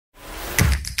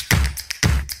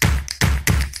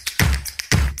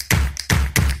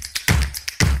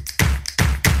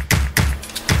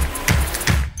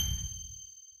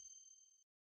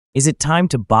Is it time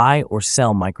to buy or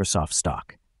sell Microsoft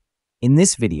stock? In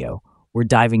this video, we're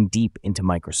diving deep into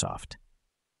Microsoft.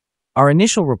 Our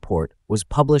initial report was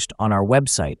published on our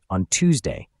website on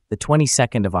Tuesday, the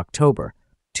 22nd of October,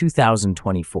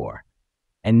 2024.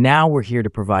 And now we're here to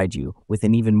provide you with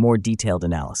an even more detailed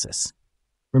analysis.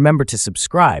 Remember to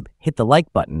subscribe, hit the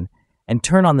like button, and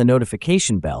turn on the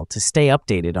notification bell to stay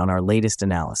updated on our latest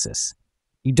analysis.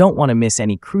 You don't want to miss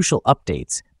any crucial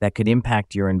updates that could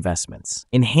impact your investments.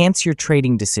 Enhance your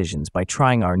trading decisions by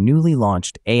trying our newly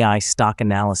launched AI stock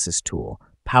analysis tool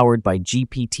powered by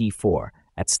GPT-4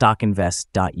 at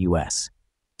StockInvest.us.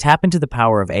 Tap into the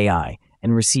power of AI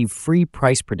and receive free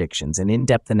price predictions and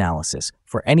in-depth analysis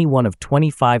for any one of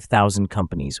 25,000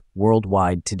 companies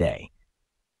worldwide today.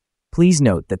 Please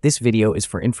note that this video is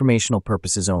for informational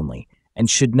purposes only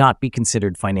and should not be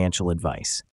considered financial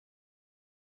advice.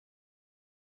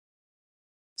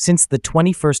 Since the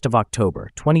 21st of October,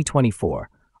 2024,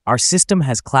 our system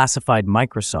has classified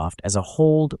Microsoft as a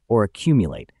hold or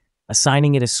accumulate,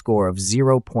 assigning it a score of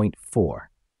 0.4.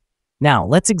 Now,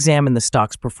 let's examine the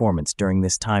stock's performance during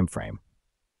this time frame.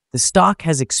 The stock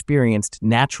has experienced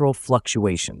natural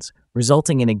fluctuations,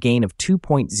 resulting in a gain of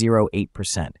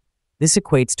 2.08%. This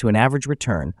equates to an average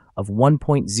return of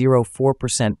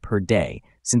 1.04% per day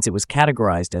since it was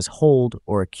categorized as hold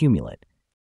or accumulate.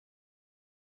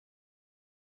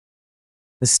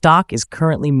 The stock is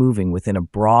currently moving within a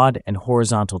broad and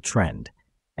horizontal trend,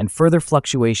 and further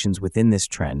fluctuations within this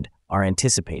trend are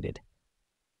anticipated.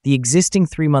 The existing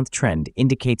 3-month trend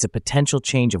indicates a potential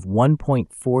change of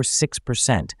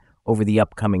 1.46% over the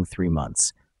upcoming 3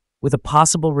 months, with a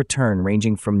possible return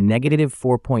ranging from negative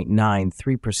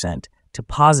 4.93% to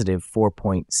positive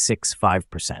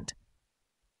 4.65%.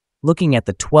 Looking at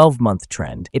the 12-month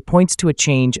trend, it points to a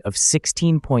change of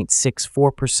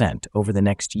 16.64% over the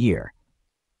next year,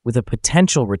 with a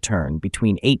potential return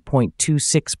between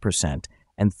 8.26%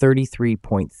 and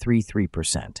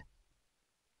 33.33%.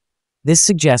 This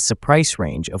suggests a price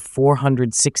range of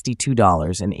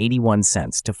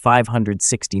 $462.81 to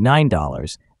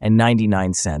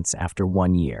 $569.99 after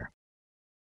 1 year.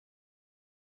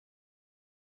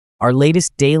 Our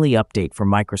latest daily update for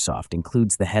Microsoft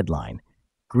includes the headline,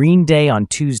 Green Day on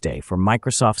Tuesday for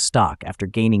Microsoft stock after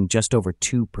gaining just over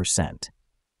 2%.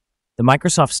 The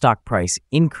Microsoft stock price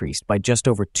increased by just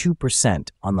over 2%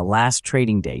 on the last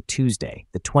trading day, Tuesday,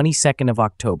 the 22nd of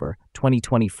October,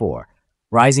 2024,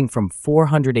 rising from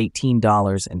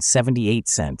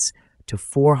 $418.78 to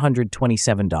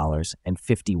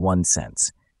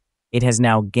 $427.51. It has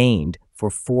now gained for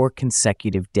 4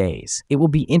 consecutive days. It will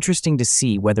be interesting to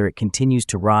see whether it continues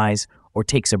to rise or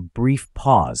takes a brief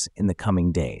pause in the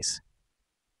coming days.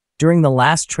 During the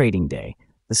last trading day,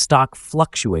 the stock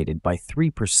fluctuated by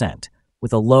 3%,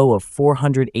 with a low of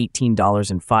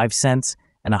 $418.05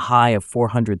 and a high of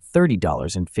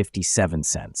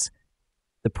 $430.57.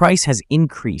 The price has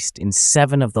increased in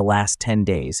 7 of the last 10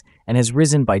 days and has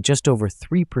risen by just over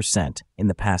 3% in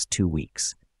the past 2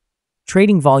 weeks.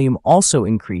 Trading volume also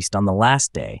increased on the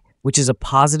last day, which is a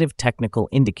positive technical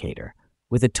indicator,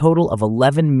 with a total of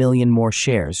 11 million more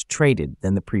shares traded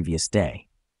than the previous day.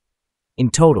 In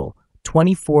total,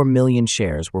 24 million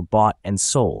shares were bought and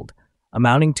sold,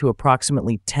 amounting to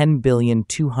approximately $10.2 billion.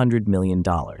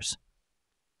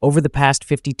 Over the past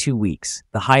 52 weeks,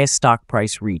 the highest stock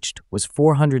price reached was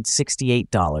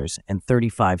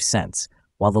 $468.35,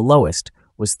 while the lowest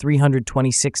was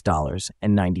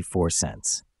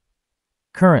 $326.94.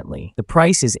 Currently, the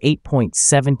price is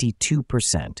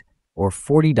 8.72%, or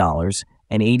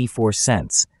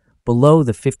 $40.84, below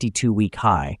the 52-week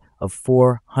high of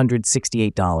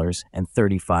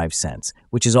 $468.35,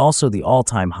 which is also the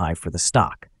all-time high for the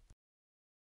stock.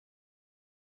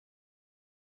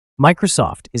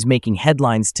 Microsoft is making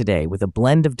headlines today with a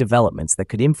blend of developments that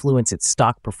could influence its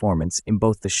stock performance in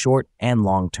both the short and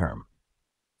long term.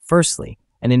 Firstly,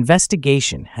 an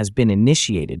investigation has been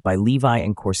initiated by Levi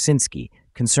and Korsinski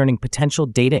concerning potential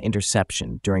data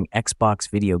interception during Xbox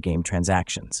video game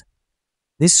transactions.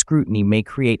 This scrutiny may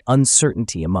create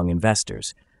uncertainty among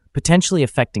investors, potentially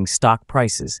affecting stock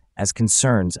prices as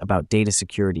concerns about data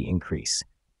security increase.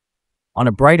 On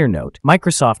a brighter note,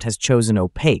 Microsoft has chosen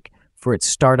Opaque for its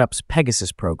startup's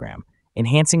Pegasus program,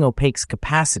 enhancing Opaque's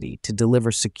capacity to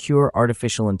deliver secure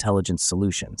artificial intelligence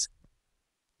solutions.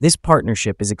 This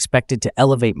partnership is expected to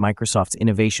elevate Microsoft's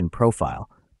innovation profile,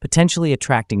 potentially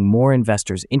attracting more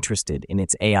investors interested in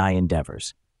its AI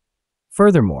endeavors.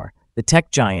 Furthermore, the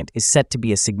tech giant is set to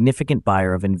be a significant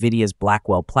buyer of NVIDIA's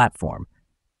Blackwell platform,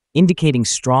 indicating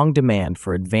strong demand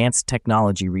for advanced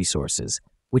technology resources,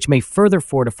 which may further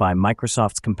fortify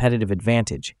Microsoft's competitive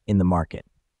advantage in the market.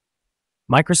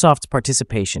 Microsoft's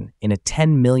participation in a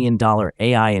 $10 million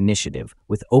AI initiative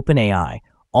with OpenAI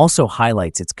also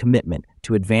highlights its commitment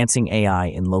to advancing AI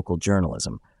in local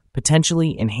journalism,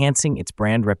 potentially enhancing its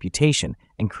brand reputation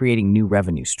and creating new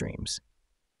revenue streams.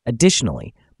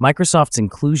 Additionally, Microsoft's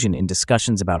inclusion in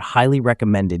discussions about highly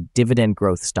recommended dividend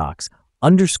growth stocks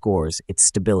underscores its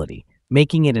stability,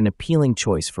 making it an appealing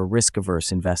choice for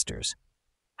risk-averse investors.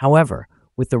 However,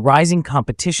 with the rising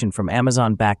competition from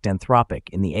Amazon-backed Anthropic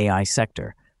in the AI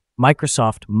sector,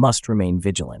 Microsoft must remain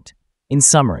vigilant. In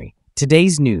summary,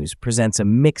 today's news presents a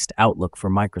mixed outlook for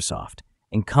Microsoft,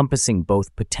 encompassing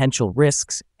both potential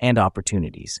risks and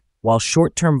opportunities. While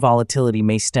short-term volatility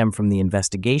may stem from the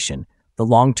investigation, the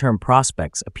long-term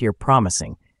prospects appear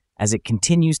promising as it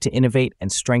continues to innovate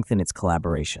and strengthen its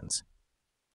collaborations.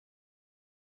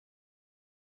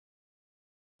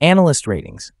 Analyst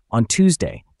ratings. On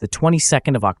Tuesday, the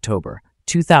 22nd of October,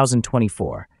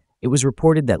 2024, it was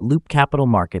reported that Loop Capital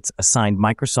Markets assigned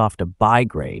Microsoft a buy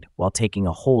grade while taking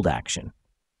a hold action.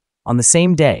 On the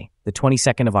same day, the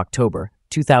 22nd of October,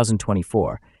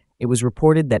 2024, it was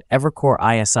reported that Evercore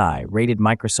ISI rated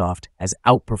Microsoft as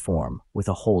outperform with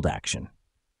a hold action.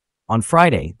 On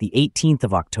Friday, the 18th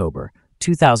of October,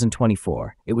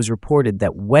 2024, it was reported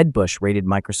that Wedbush rated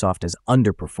Microsoft as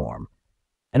underperform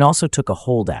and also took a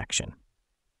hold action.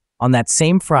 On that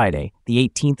same Friday, the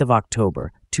 18th of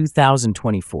October,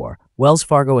 2024, Wells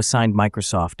Fargo assigned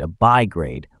Microsoft a buy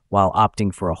grade while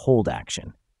opting for a hold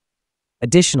action.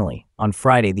 Additionally, on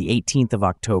Friday, the 18th of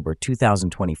October,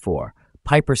 2024,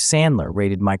 Piper Sandler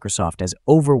rated Microsoft as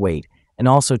overweight and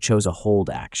also chose a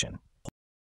hold action.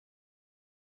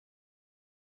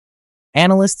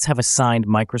 Analysts have assigned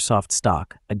Microsoft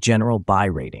stock a general buy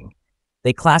rating.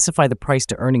 They classify the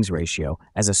price-to-earnings ratio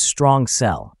as a strong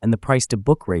sell and the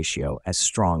price-to-book ratio as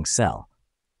strong sell.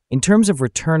 In terms of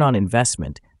return on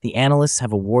investment, the analysts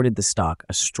have awarded the stock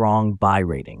a strong buy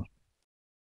rating.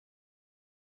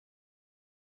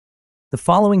 The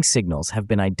following signals have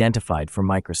been identified for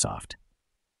Microsoft.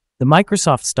 The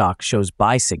Microsoft stock shows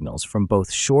buy signals from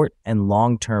both short and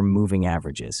long-term moving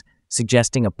averages,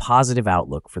 suggesting a positive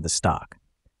outlook for the stock.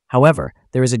 However,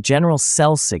 there is a general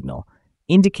sell signal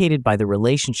indicated by the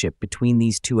relationship between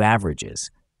these two averages,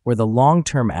 where the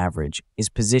long-term average is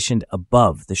positioned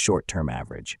above the short-term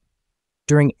average.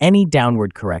 During any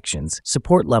downward corrections,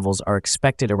 support levels are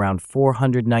expected around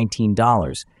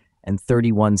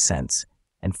 $419.31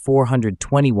 and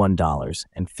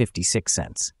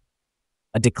 $421.56.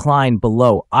 A decline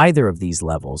below either of these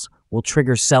levels will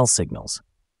trigger sell signals.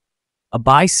 A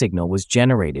buy signal was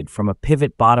generated from a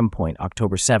pivot bottom point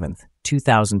October 7,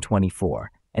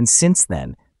 2024, and since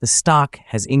then, the stock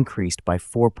has increased by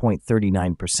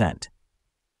 4.39%.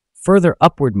 Further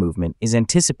upward movement is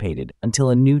anticipated until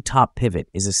a new top pivot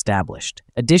is established.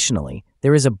 Additionally,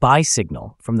 there is a buy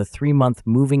signal from the 3-month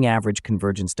moving average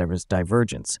convergence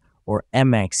divergence, or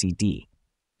MACD.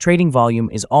 Trading volume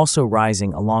is also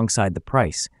rising alongside the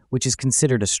price, which is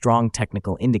considered a strong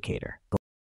technical indicator.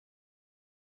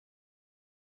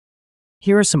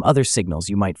 Here are some other signals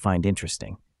you might find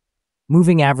interesting.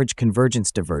 Moving average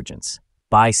convergence divergence,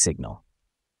 buy signal.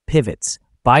 Pivots,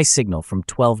 buy signal from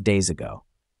 12 days ago.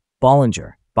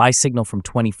 Bollinger, buy signal from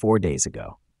 24 days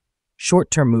ago.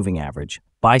 Short-term moving average,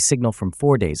 buy signal from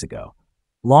 4 days ago.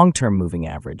 Long-term moving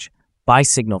average, buy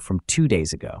signal from 2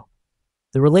 days ago.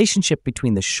 The relationship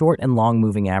between the short and long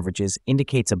moving averages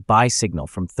indicates a buy signal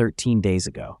from 13 days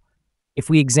ago. If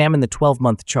we examine the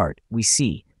 12-month chart, we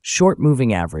see short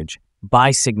moving average,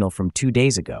 buy signal from 2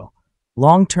 days ago.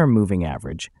 Long-term moving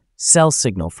average, sell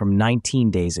signal from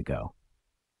 19 days ago.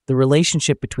 The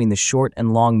relationship between the short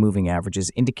and long moving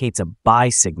averages indicates a buy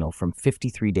signal from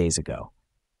 53 days ago.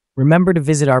 Remember to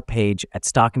visit our page at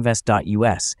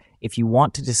StockInvest.us if you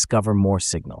want to discover more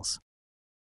signals.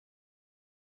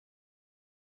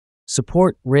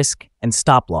 Support, risk, and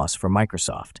stop loss for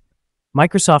Microsoft.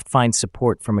 Microsoft finds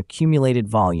support from accumulated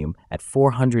volume at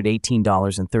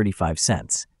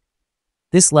 $418.35.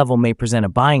 This level may present a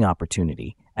buying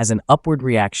opportunity, as an upward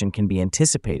reaction can be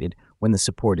anticipated when the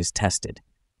support is tested.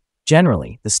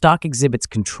 Generally, the stock exhibits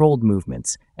controlled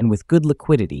movements, and with good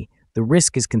liquidity, the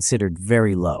risk is considered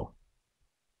very low.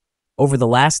 Over the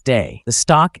last day, the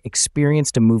stock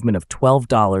experienced a movement of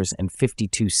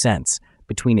 $12.52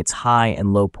 between its high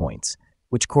and low points,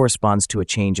 which corresponds to a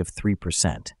change of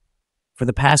 3%. For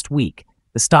the past week,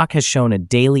 the stock has shown a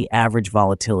daily average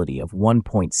volatility of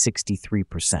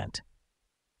 1.63%.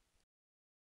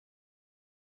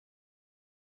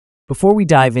 Before we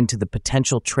dive into the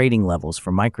potential trading levels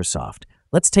for Microsoft,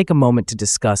 let's take a moment to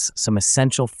discuss some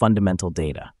essential fundamental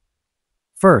data.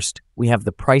 First, we have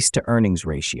the price-to-earnings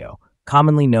ratio,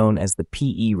 commonly known as the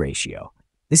PE ratio.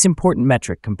 This important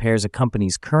metric compares a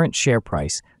company's current share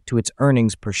price to its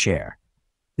earnings per share.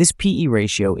 This P/E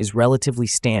ratio is relatively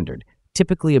standard,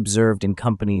 typically observed in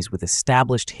companies with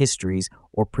established histories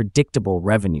or predictable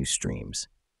revenue streams.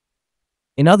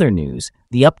 In other news,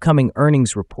 the upcoming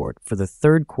earnings report for the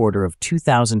third quarter of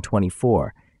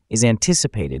 2024 is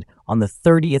anticipated on the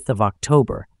 30th of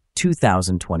October,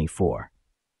 2024.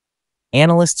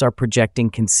 Analysts are projecting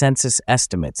consensus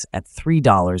estimates at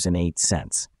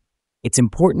 $3.08. It's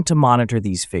important to monitor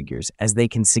these figures as they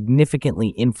can significantly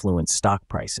influence stock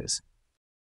prices.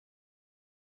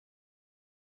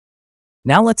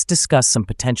 Now let's discuss some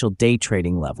potential day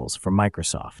trading levels for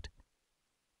Microsoft.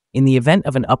 In the event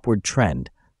of an upward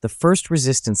trend, the first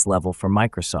resistance level for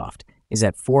Microsoft is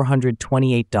at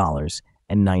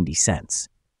 $428.90.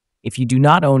 If you do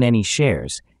not own any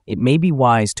shares, it may be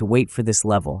wise to wait for this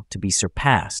level to be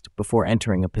surpassed before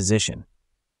entering a position.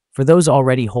 For those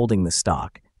already holding the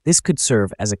stock, this could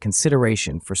serve as a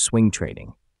consideration for swing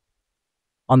trading.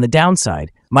 On the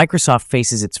downside, Microsoft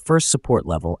faces its first support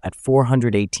level at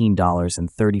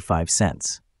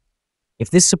 $418.35.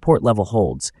 If this support level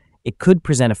holds, it could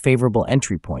present a favorable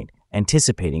entry point,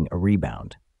 anticipating a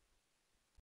rebound.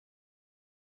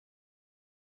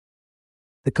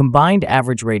 The combined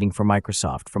average rating for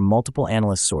Microsoft from multiple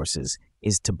analyst sources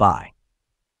is to buy.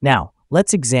 Now,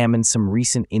 let's examine some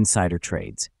recent insider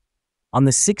trades. On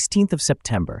the 16th of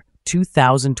September,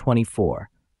 2024,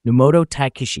 Numoto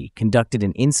Takeshi conducted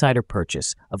an insider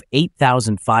purchase of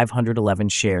 8,511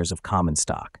 shares of common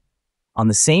stock. On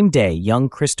the same day, young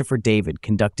Christopher David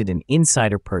conducted an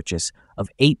insider purchase of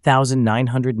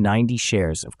 8,990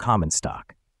 shares of common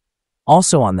stock.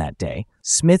 Also on that day,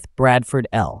 Smith Bradford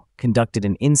L. conducted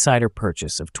an insider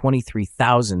purchase of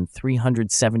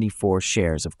 23,374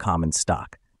 shares of common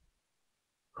stock.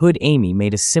 Hood Amy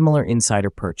made a similar insider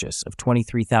purchase of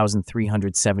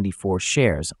 23,374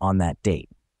 shares on that date.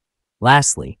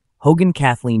 Lastly, Hogan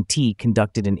Kathleen T.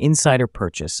 conducted an insider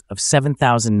purchase of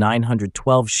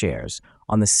 7,912 shares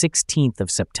on the 16th of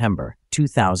September,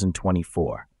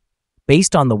 2024.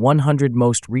 Based on the 100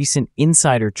 most recent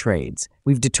insider trades,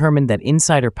 we've determined that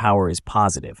insider power is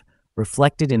positive,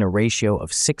 reflected in a ratio of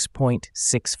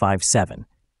 6.657.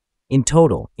 In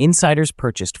total, insiders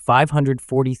purchased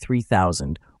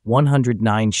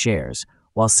 543,109 shares,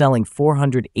 while selling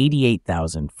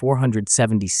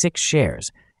 488,476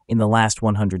 shares in the last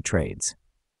 100 trades.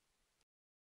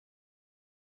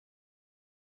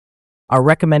 Our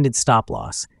recommended stop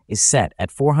loss is set at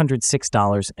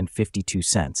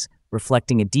 $406.52,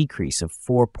 reflecting a decrease of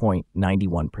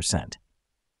 4.91%.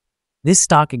 This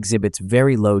stock exhibits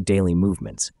very low daily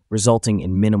movements, resulting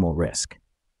in minimal risk.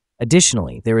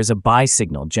 Additionally, there is a buy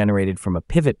signal generated from a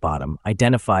pivot bottom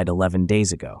identified 11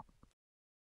 days ago.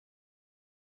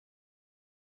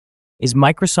 Is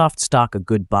Microsoft stock a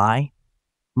good buy?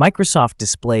 Microsoft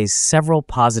displays several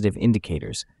positive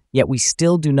indicators, yet we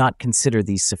still do not consider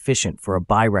these sufficient for a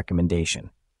buy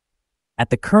recommendation. At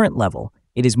the current level,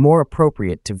 it is more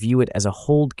appropriate to view it as a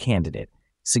hold candidate,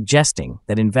 suggesting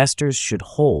that investors should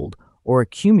hold or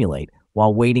accumulate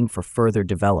while waiting for further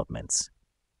developments.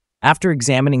 After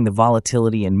examining the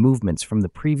volatility and movements from the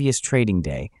previous trading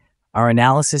day, our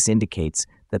analysis indicates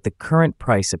that the current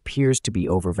price appears to be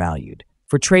overvalued.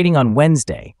 For trading on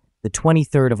Wednesday, the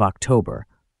 23rd of October,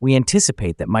 we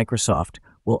anticipate that Microsoft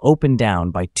will open down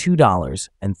by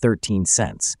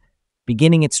 $2.13,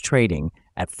 beginning its trading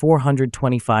at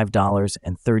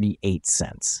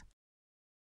 $425.38.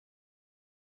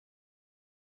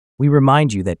 We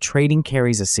remind you that trading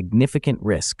carries a significant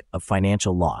risk of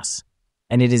financial loss,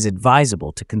 and it is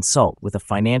advisable to consult with a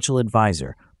financial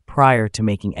advisor prior to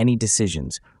making any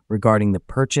decisions regarding the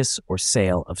purchase or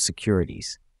sale of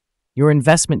securities. Your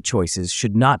investment choices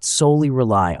should not solely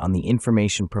rely on the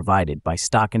information provided by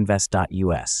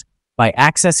StockInvest.us. By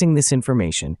accessing this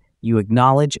information, you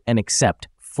acknowledge and accept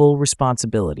full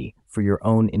responsibility for your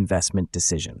own investment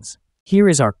decisions. Here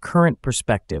is our current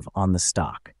perspective on the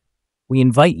stock. We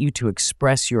invite you to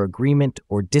express your agreement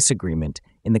or disagreement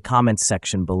in the comments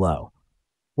section below.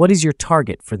 What is your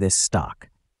target for this stock?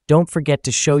 Don't forget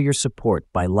to show your support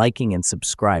by liking and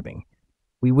subscribing.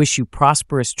 We wish you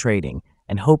prosperous trading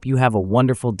and hope you have a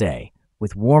wonderful day,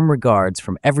 with warm regards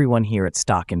from everyone here at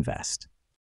Stock Invest.